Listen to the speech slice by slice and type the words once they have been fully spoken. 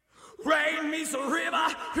meets a river,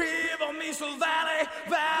 river meets a valley,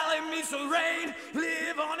 valley meets a rain,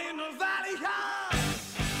 live on in the valley.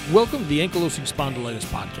 Welcome to the Ankylosing Spondylitis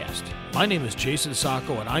podcast. My name is Jason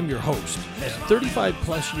Sacco, and I'm your host. As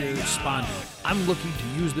 35-plus years spondy, I'm looking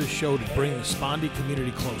to use this show to bring the spondy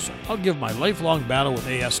community closer. I'll give my lifelong battle with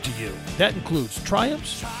AS to you. That includes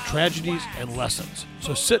triumphs, tragedies, and lessons.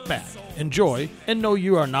 So sit back, enjoy, and know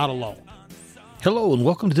you are not alone. Hello, and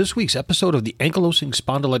welcome to this week's episode of the Ankylosing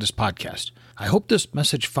Spondylitis podcast. I hope this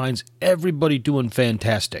message finds everybody doing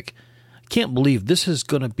fantastic. I can't believe this is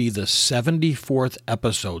going to be the 74th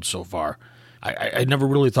episode so far. I never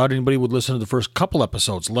really thought anybody would listen to the first couple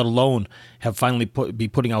episodes, let alone have finally be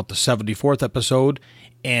putting out the 74th episode,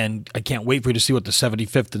 and I can't wait for you to see what the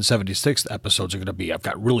 75th and 76th episodes are going to be. I've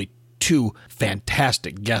got really two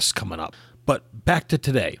fantastic guests coming up. But back to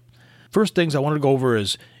today. First things I wanted to go over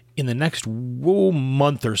is in the next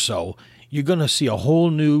month or so, you're going to see a whole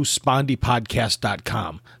new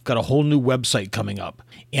SpondyPodcast.com. Got a whole new website coming up.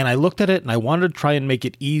 And I looked at it and I wanted to try and make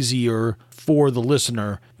it easier for the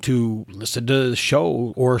listener to listen to the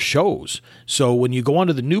show or shows. So when you go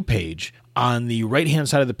onto the new page, on the right-hand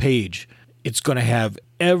side of the page, it's going to have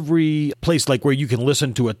every place like where you can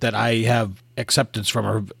listen to it that I have acceptance from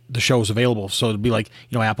or the shows available. So it'd be like,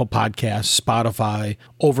 Apple Podcasts, Spotify,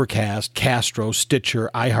 Overcast, Castro, Stitcher,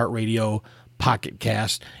 iHeartRadio, Pocket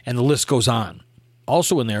Cast, and the list goes on.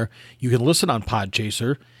 Also in there, you can listen on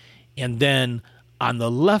Podchaser, and then on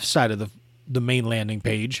the left side of the main landing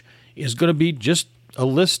page is going to be just a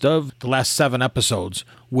list of the last 7 episodes.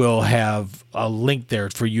 We'll have a link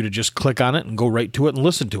there for you to just click on it and go right to it and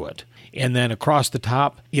listen to it. And then across the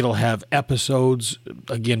top, it'll have episodes,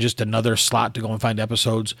 again, just another slot to go and find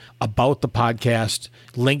episodes about the podcast,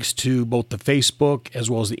 links to both the Facebook as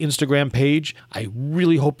well as the Instagram page. I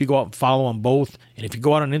really hope you go out and follow on both. And if you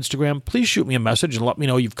go out on Instagram, please shoot me a message and let me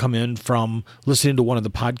know you've come in from listening to one of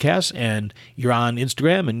the podcasts and you're on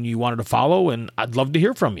Instagram and you wanted to follow, and I'd love to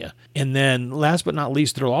hear from you. And then last but not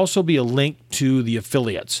least, there'll also be a link to the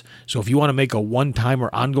affiliates. So if you want to make a one-time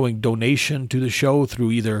or ongoing donation to the show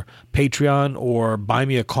through either Patreon or Buy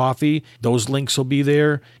Me a Coffee, those links will be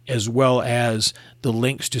there, as well as the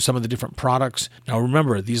links to some of the different products. Now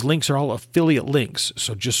remember, these links are all affiliate links,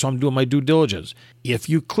 so just so I'm doing my due diligence. If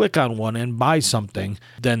you click on one and buy something,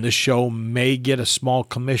 then the show may get a small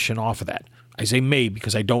commission off of that. I say may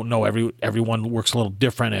because I don't know. Everyone works a little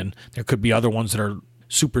different, and there could be other ones that are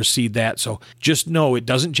supersede that. So just know it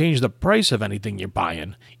doesn't change the price of anything you're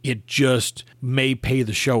buying. It just may pay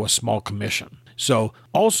the show a small commission. So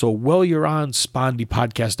also, while you're on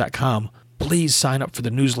SpondyPodcast.com, please sign up for the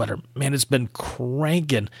newsletter. Man, it's been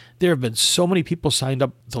cranking. There have been so many people signed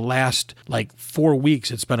up the last 4 weeks.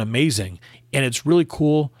 It's been amazing. And it's really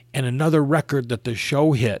cool. And another record that the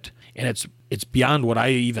show hit, and it's beyond what I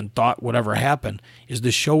even thought would ever happen, is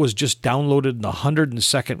the show was just downloaded in the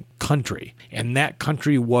 102nd country. And that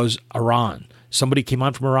country was Iran. Somebody came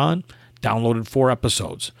on from Iran, downloaded 4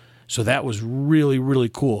 episodes. So that was really, really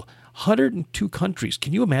cool. 102 countries.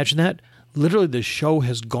 Can you imagine that? Literally, the show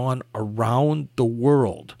has gone around the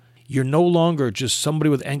world. You're no longer just somebody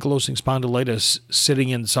with ankylosing spondylitis sitting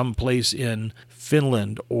in some place in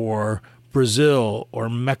Finland or Brazil or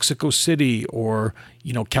Mexico City or,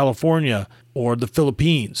 California or the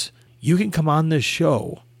Philippines. You can come on this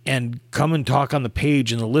show and come and talk on the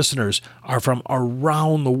page, and the listeners are from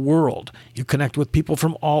around the world. You connect with people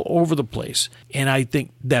from all over the place. And I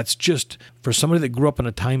think that's just, for somebody that grew up in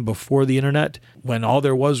a time before the internet, when all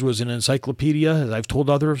there was an encyclopedia, as I've told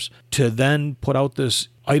others, to then put out this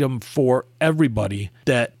item for everybody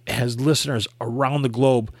that has listeners around the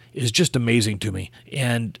globe is just amazing to me,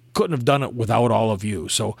 and couldn't have done it without all of you.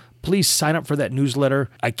 So please sign up for that newsletter.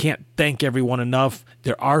 I can't thank everyone enough.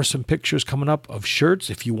 There are some pictures coming up of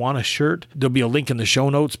shirts. If you want a shirt, there'll be a link in the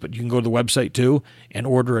show notes, but you can go to the website too and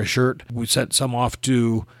order a shirt. We sent some off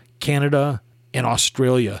to Canada and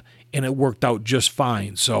Australia, and it worked out just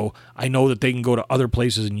fine. So I know that they can go to other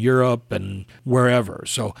places in Europe and wherever.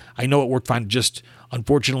 So I know it worked fine. Just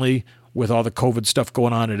unfortunately, with all the COVID stuff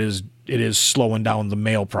going on, it is slowing down the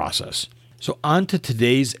mail process. So on to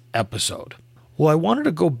today's episode. Well, I wanted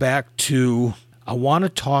to go back to, I want to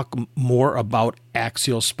talk more about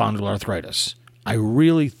axial spondyloarthritis. I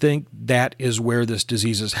really think that is where this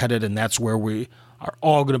disease is headed, and that's where we are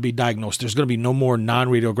all going to be diagnosed. There's going to be no more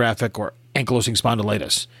non-radiographic or ankylosing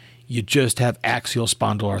spondylitis. You just have axial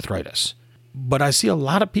spondyloarthritis. But I see a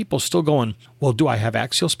lot of people still going, well, do I have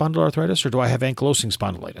axial spondyloarthritis or do I have ankylosing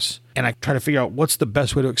spondylitis? And I try to figure out what's the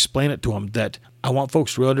best way to explain it to them, that I want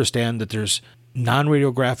folks to really understand that there's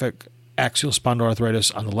non-radiographic axial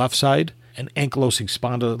spondyloarthritis on the left side and ankylosing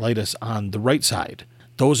spondylitis on the right side.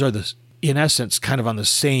 Those are the in essence, kind of on the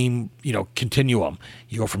same, continuum.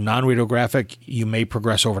 You go from non-radiographic, you may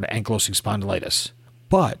progress over to ankylosing spondylitis.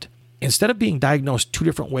 But instead of being diagnosed two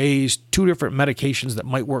different ways, two different medications that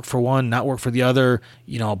might work for one, not work for the other,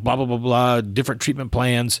 blah, blah, blah, blah, different treatment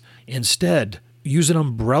plans, instead, use an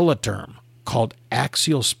umbrella term called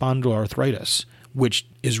axial spondyloarthritis, which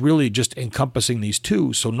is really just encompassing these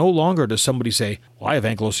two. So no longer does somebody say, well, I have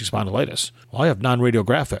ankylosing spondylitis. Well, I have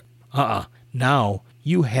non-radiographic. Now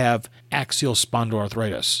you have axial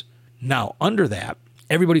spondyloarthritis. Now, under that,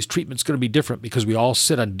 everybody's treatment's going to be different because we all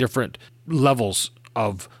sit on different levels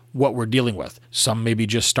of what we're dealing with. Some may be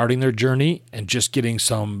just starting their journey and just getting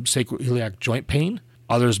some sacroiliac joint pain.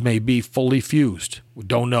 Others may be fully fused. We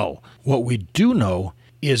don't know. What we do know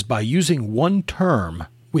is by using one term,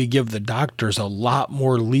 we give the doctors a lot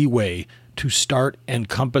more leeway to start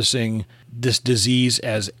encompassing this disease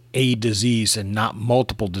as a disease and not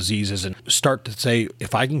multiple diseases, and start to say,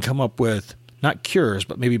 if I can come up with not cures,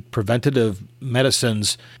 but maybe preventative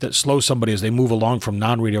medicines that slow somebody as they move along from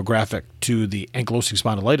non-radiographic to the ankylosing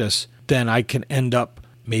spondylitis, then I can end up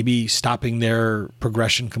maybe stopping their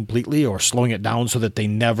progression completely or slowing it down so that they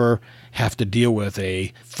never have to deal with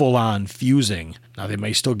a full-on fusing. Now, they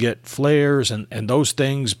may still get flares and those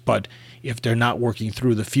things, but if they're not working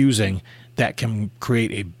through the fusing, that can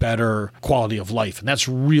create a better quality of life. And that's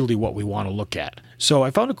really what we want to look at. So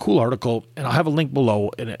I found a cool article, and I'll have a link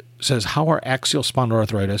below, and it says, how are axial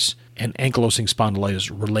spondyloarthritis and ankylosing spondylitis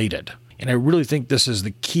related? And I really think this is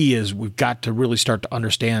the key, is we've got to really start to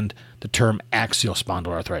understand the term axial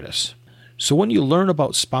spondyloarthritis. So when you learn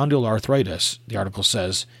about spondyloarthritis, the article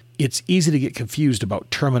says, it's easy to get confused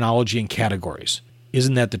about terminology and categories.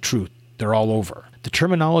 Isn't that the truth? They're all over. The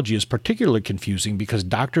terminology is particularly confusing because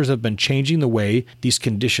doctors have been changing the way these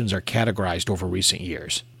conditions are categorized over recent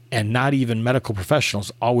years. And not even medical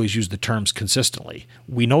professionals always use the terms consistently.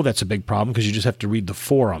 We know that's a big problem because you just have to read the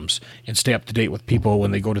forums and stay up to date with people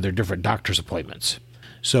when they go to their different doctor's appointments.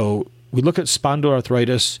 So we look at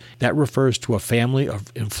spondyloarthritis. That refers to a family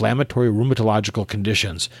of inflammatory rheumatological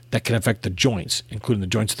conditions that can affect the joints, including the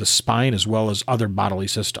joints of the spine as well as other bodily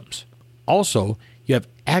systems. Also, you have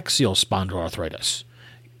axial spondyloarthritis,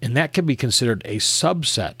 and that can be considered a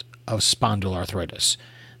subset of spondyloarthritis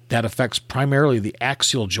that affects primarily the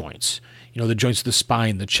axial joints, the joints of the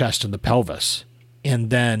spine, the chest, and the pelvis.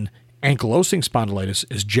 And then ankylosing spondylitis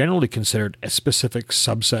is generally considered a specific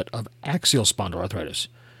subset of axial spondyloarthritis.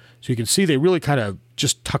 So you can see they really kind of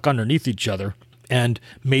just tuck underneath each other. And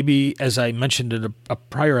maybe, as I mentioned in a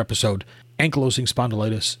prior episode, ankylosing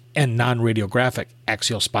spondylitis and non-radiographic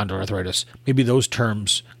axial spondyloarthritis, maybe those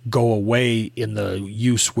terms go away in the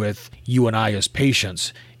use with you and I as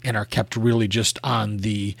patients and are kept really just on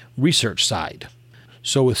the research side.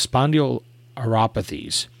 So with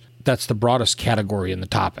spondylorthiopathies, that's the broadest category in the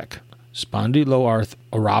topic.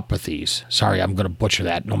 Spondyloarthropathies, sorry, I'm going to butcher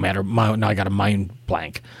that, now I got a mind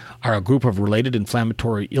blank, are a group of related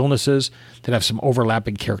inflammatory illnesses that have some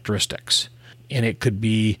overlapping characteristics. And it could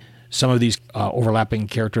be, some of these overlapping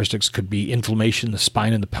characteristics could be inflammation in the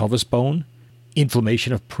spine and the pelvis bone,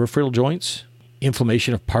 inflammation of peripheral joints,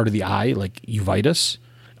 inflammation of part of the eye like uveitis,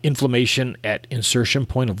 inflammation at insertion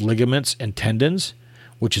point of ligaments and tendons,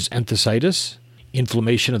 which is enthesitis,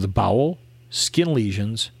 inflammation of the bowel, skin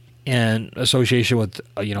lesions, and association with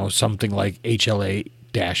something like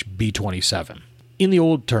HLA-B27. In the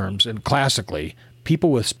old terms and classically,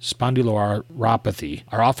 people with spondyloarthropathy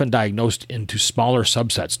are often diagnosed into smaller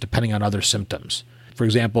subsets depending on other symptoms. For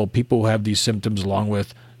example, people who have these symptoms along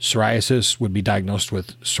with psoriasis would be diagnosed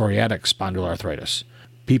with psoriatic spondyloarthritis.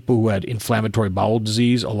 People who had inflammatory bowel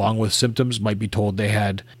disease along with symptoms might be told they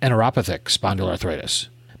had enteropathic spondyloarthritis.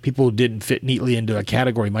 People who didn't fit neatly into a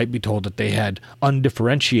category might be told that they had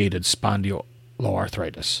undifferentiated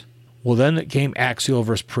spondyloarthritis. Well, then it came axial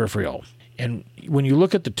versus peripheral. And when you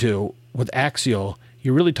look at the two, with axial,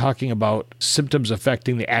 you're really talking about symptoms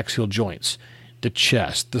affecting the axial joints, the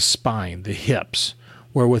chest, the spine, the hips.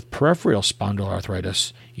 Where with peripheral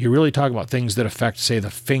spondyloarthritis, you're really talking about things that affect, say, the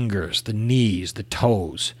fingers, the knees, the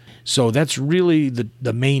toes. So that's really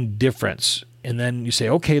the main difference. And then you say,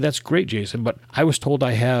 okay, that's great, Jason, but I was told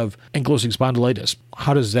I have ankylosing spondylitis.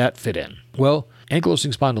 How does that fit in? Well,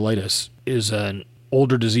 ankylosing spondylitis is an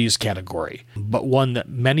older disease category, but one that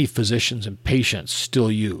many physicians and patients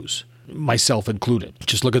still use, myself included.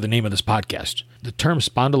 Just look at the name of this podcast. The term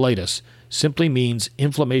spondylitis simply means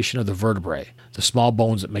inflammation of the vertebrae, the small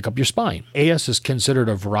bones that make up your spine. AS is considered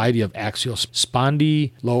a variety of axial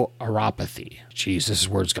spondyloarthropathy. Jeez, this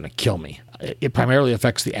word's going to kill me. It primarily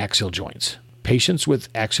affects the axial joints. Patients with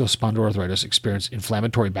axial spondyloarthritis experience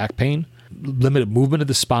inflammatory back pain, limited movement of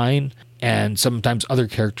the spine, and sometimes other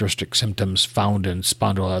characteristic symptoms found in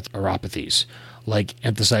spondyloarthropathies, like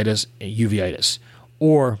enthesitis and uveitis,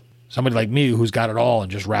 or somebody like me who's got it all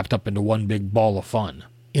and just wrapped up into one big ball of fun.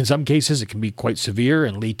 In some cases, it can be quite severe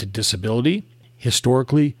and lead to disability.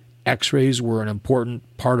 Historically, X-rays were an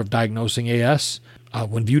important part of diagnosing AS.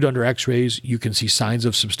 When viewed under X-rays, you can see signs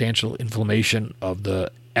of substantial inflammation of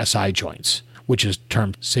the SI joints, which is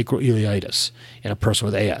termed sacroiliitis in a person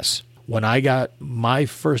with AS. When I got my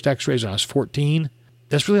first X-rays when I was 14,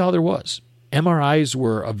 that's really all there was. MRIs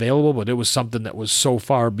were available, but it was something that was so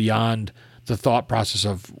far beyond the thought process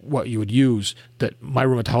of what you would use that my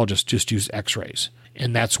rheumatologist just used X-rays,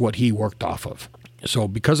 and that's what he worked off of. So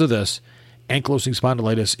because of this, ankylosing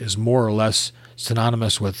spondylitis is more or less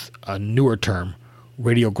synonymous with a newer term,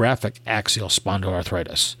 radiographic axial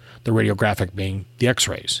spondyloarthritis, the radiographic being the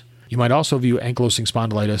X-rays. You might also view ankylosing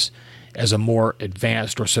spondylitis as a more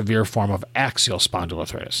advanced or severe form of axial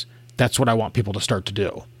spondyloarthritis. That's what I want people to start to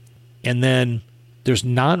do. And then there's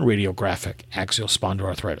non-radiographic axial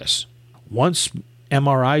spondyloarthritis. Once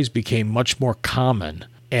MRIs became much more common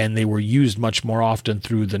and they were used much more often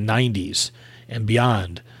through the 90s and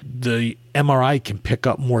beyond, the MRI can pick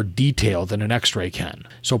up more detail than an X-ray can.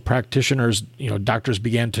 So practitioners, doctors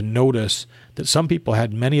began to notice that some people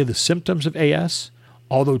had many of the symptoms of AS,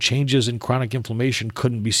 although changes in chronic inflammation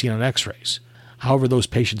couldn't be seen on X-rays. However, those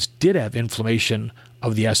patients did have inflammation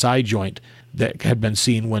of the SI joint that had been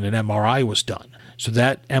seen when an MRI was done. So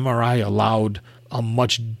that MRI allowed a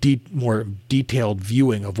much more detailed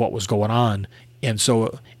viewing of what was going on. And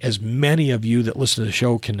so as many of you that listen to the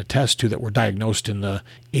show can attest to that were diagnosed in the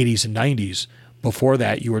 80s and 90s, before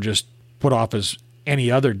that you were just put off as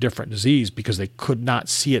any other different disease because they could not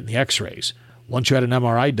see it in the X-rays. Once you had an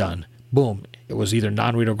MRI done, boom, it was either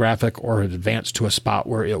non-radiographic or had advanced to a spot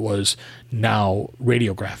where it was now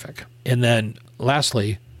radiographic. And then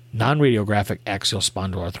lastly, non-radiographic axial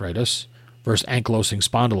spondyloarthritis versus ankylosing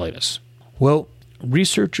spondylitis. Well,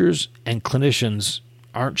 researchers and clinicians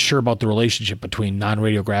aren't sure about the relationship between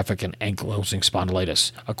non-radiographic and ankylosing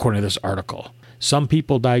spondylitis, according to this article. Some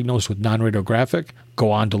people diagnosed with non-radiographic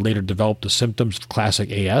go on to later develop the symptoms of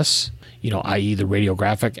classic AS, i.e. the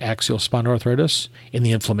radiographic axial spondyloarthritis, and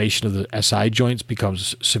the inflammation of the SI joints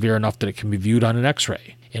becomes severe enough that it can be viewed on an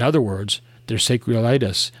X-ray. In other words, their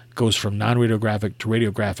sacroiliitis goes from non-radiographic to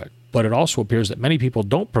radiographic, but it also appears that many people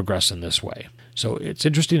don't progress in this way. So it's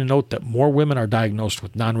interesting to note that more women are diagnosed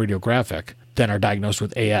with non-radiographic than are diagnosed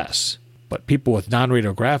with AS. But people with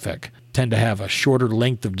non-radiographic tend to have a shorter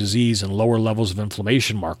length of disease and lower levels of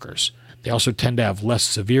inflammation markers. They also tend to have less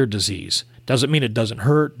severe disease. Doesn't mean it doesn't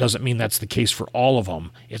hurt, doesn't mean that's the case for all of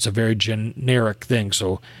them. It's a very generic thing,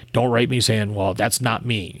 so don't write me saying, well, that's not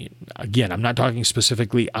me. Again, I'm not talking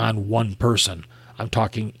specifically on one person. I'm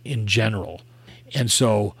talking in general. And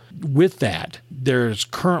so with that, there's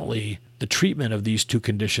currently the treatment of these two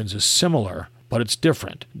conditions is similar, but it's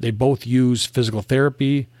different. They both use physical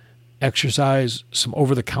therapy, exercise, some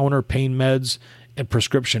over-the-counter pain meds, and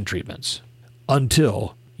prescription treatments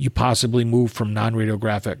until you possibly move from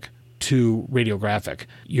non-radiographic to radiographic.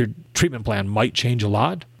 Your treatment plan might change a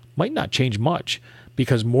lot, might not change much,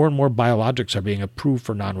 because more and more biologics are being approved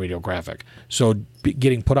for non-radiographic. So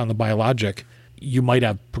getting put on the biologic, you might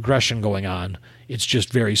have progression going on. It's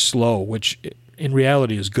just very slow, which in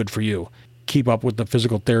reality is good for you. Keep up with the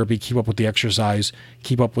physical therapy, keep up with the exercise,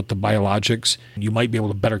 keep up with the biologics. You might be able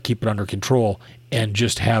to better keep it under control and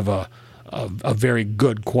just have a very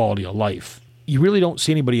good quality of life. You really don't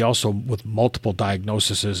see anybody also with multiple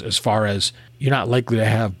diagnoses as far as you're not likely to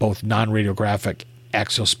have both non-radiographic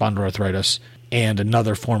axial spondyloarthritis and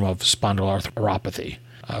another form of spondyloarthropathy.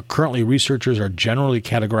 Currently, researchers are generally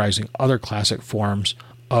categorizing other classic forms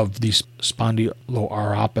of these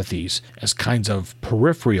spondyloarthropathies as kinds of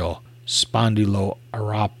peripheral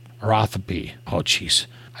spondyloarthropathy. Oh, geez.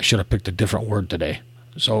 I should have picked a different word today.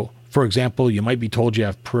 So, for example, you might be told you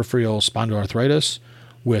have peripheral spondyloarthritis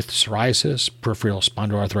with psoriasis, peripheral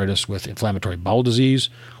spondyloarthritis with inflammatory bowel disease,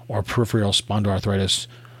 or peripheral spondyloarthritis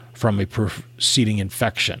from a preceding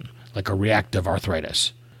infection, like a reactive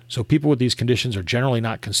arthritis. So people with these conditions are generally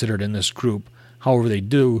not considered in this group. However, they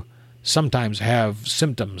do sometimes have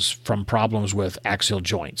symptoms from problems with axial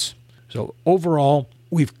joints. So overall,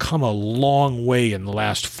 we've come a long way in the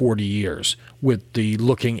last 40 years with the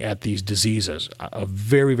looking at these diseases, a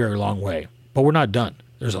very, very long way. But we're not done.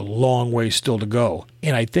 There's a long way still to go.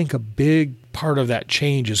 And I think a big part of that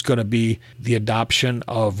change is going to be the adoption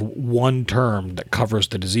of one term that covers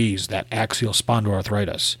the disease, that axial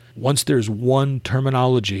spondyloarthritis. Once there's one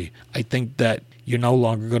terminology, I think that you're no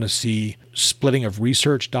longer going to see splitting of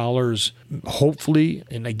research dollars, hopefully.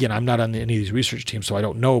 And again, I'm not on any of these research teams, so I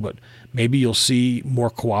don't know, but maybe you'll see more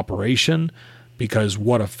cooperation, because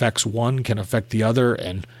what affects one can affect the other.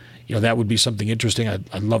 And, that would be something interesting.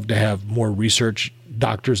 I'd love to have more research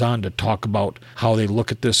doctors on to talk about how they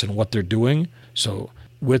look at this and what they're doing. So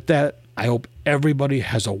with that, I hope everybody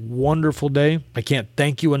has a wonderful day. I can't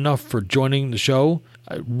thank you enough for joining the show.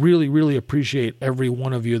 I really, really appreciate every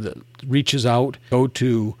one of you that reaches out. Go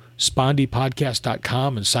to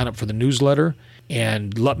spondypodcast.com and sign up for the newsletter.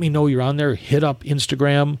 And let me know you're on there. Hit up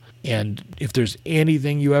Instagram. And if there's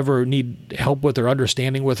anything you ever need help with or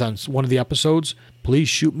understanding with on one of the episodes, please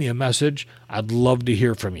shoot me a message. I'd love to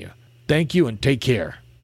hear from you. Thank you and take care.